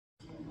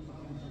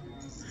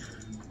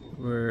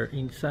We're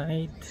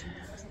inside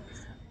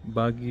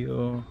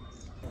Baguio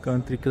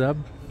Country Club.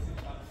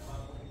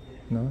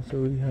 No,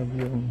 so we have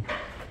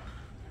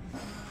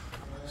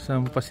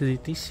some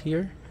facilities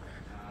here.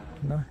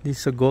 No,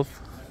 this is a golf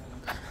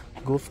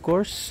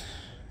course.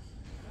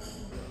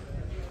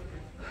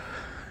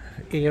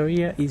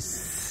 Area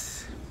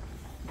is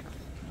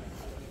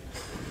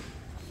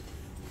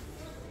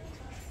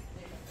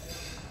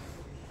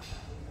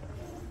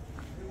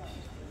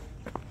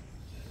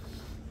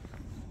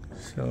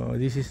so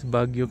this is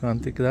Baguio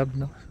Country Club,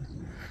 no?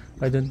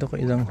 I don't know kung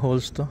ilang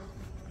holes to.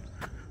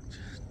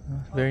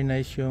 Very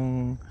nice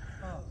yung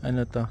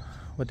ano to,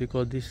 what do you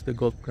call this, the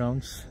golf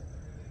grounds.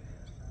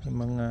 Yung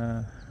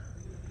mga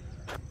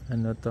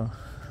ano to,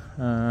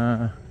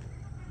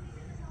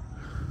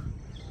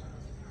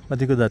 what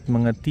do you call that,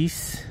 mga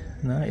tees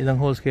na ilang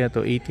holes kaya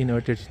to, 18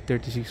 or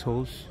 36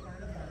 holes.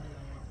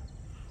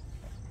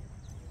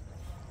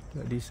 So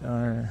these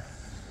are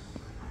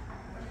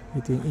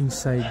ito yung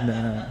inside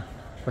na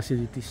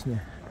facilities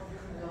niya.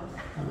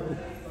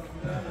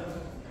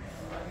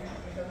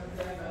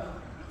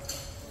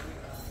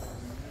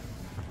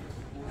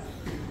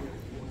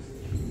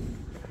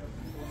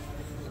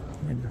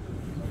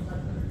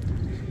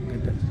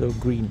 So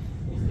green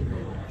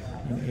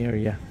yung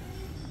area.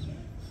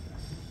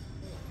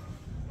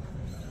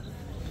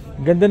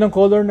 Ganda ng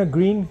color na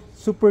green,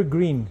 super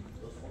green.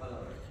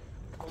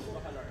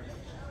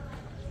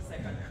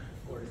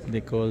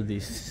 They call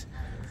this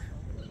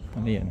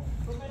ano yan?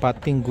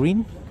 Putting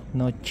green,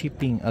 no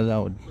chipping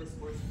allowed.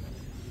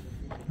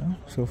 No?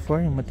 So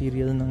far yung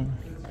material ng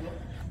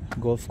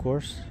golf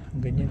course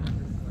ganyan.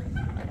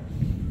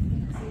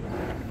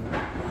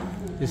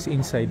 This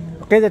inside.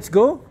 Okay, let's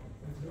go.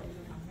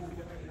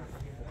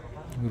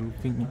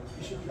 Grouping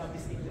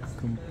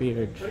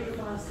compared.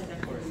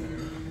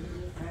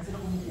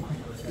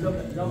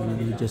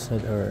 We just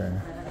had our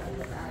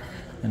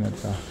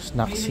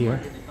snacks here.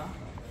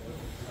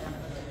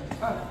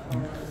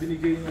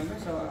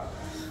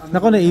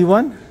 Nako,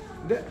 naiwan?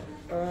 Hindi.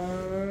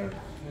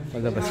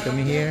 Palabas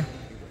kami here.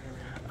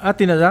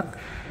 Tinadak.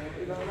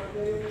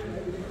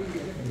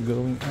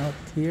 Going out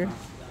here.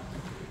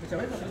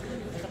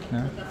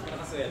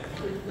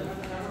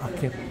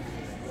 Okay.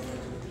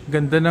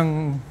 Ganda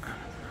ng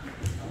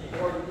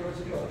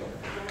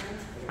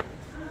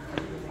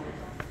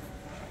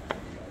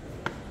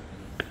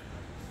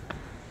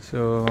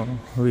so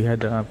we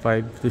had a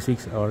 5 to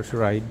 6 hours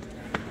ride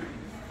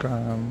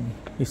from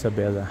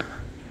Isabela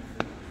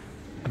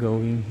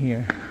going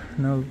here.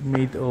 Now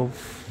made of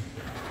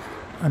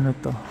ano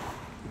to,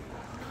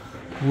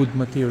 wood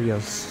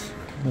materials.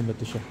 Ano ba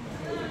to siya?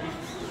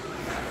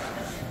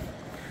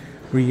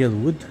 Real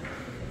wood.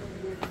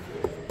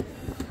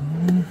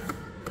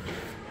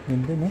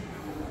 Ganda, no?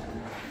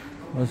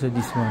 Also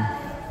this one,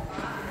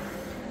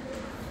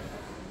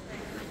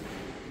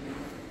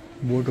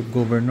 Board of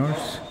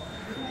Governors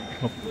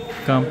of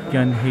Camp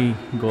Yanhei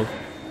Golf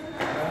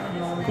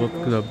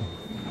Club.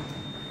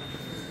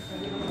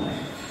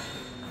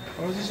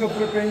 Si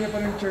Soprepre niya pa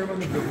rin chairman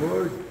of the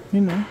board.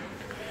 Yun, no?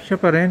 Siya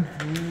pa rin.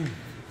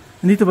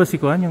 Nandito ba si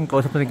Kuan, yung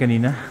kausap natin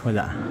kanina?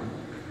 Wala.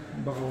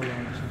 Baka wala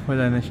na siya.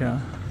 Wala na siya.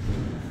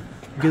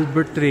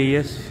 Gilbert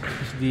Reyes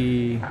is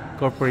the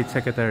corporate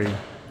secretary.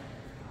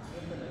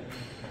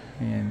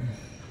 Ayan.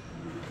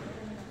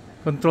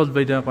 Controlled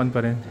by the Kuan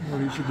pa rin.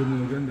 Mauricio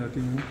Donogan dati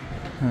mo.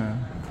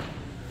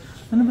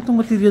 Ano ba itong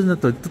material na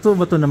to? Totoo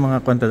ba ito ng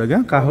mga Kuan talaga?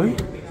 Kahoy?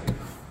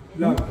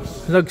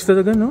 Logs. Logs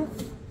talaga, no?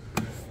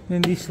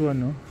 And this one,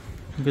 no?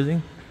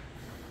 Galing.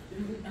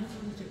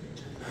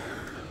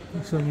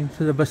 So yun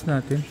sa labas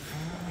natin.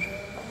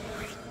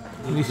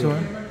 This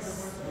one.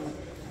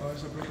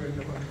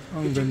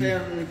 Ang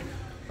ganda.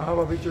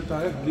 Pa-picture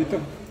tayo dito.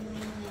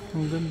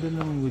 Ang ganda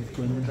ng wood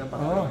ko.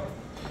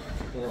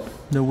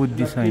 The wood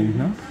design,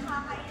 no?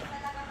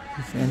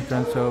 This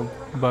entrance of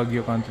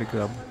Baguio Country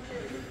Club.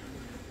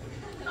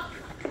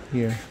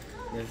 Here.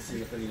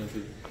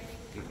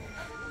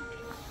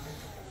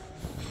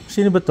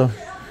 Sino ba to?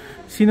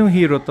 Sinong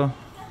hero to?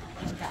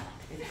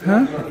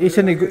 Ha?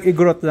 Isa na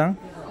igrot lang?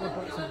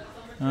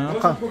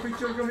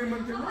 Picture kami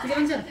man.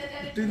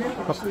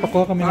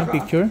 Pakuha kami ng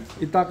picture?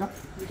 Itaka?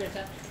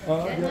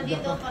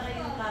 Dito para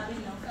yung cabin,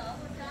 no?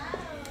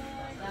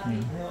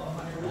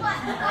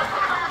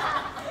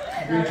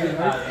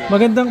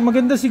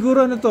 Maganda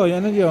siguro ano to?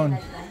 Ano yun?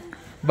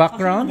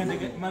 Background?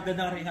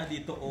 Maganda rin nga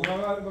dito.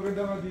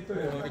 Maganda nga dito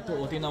eh.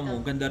 Ito, tingnan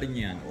mo, ganda rin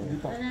yan.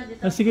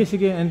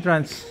 Sige,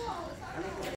 entrance.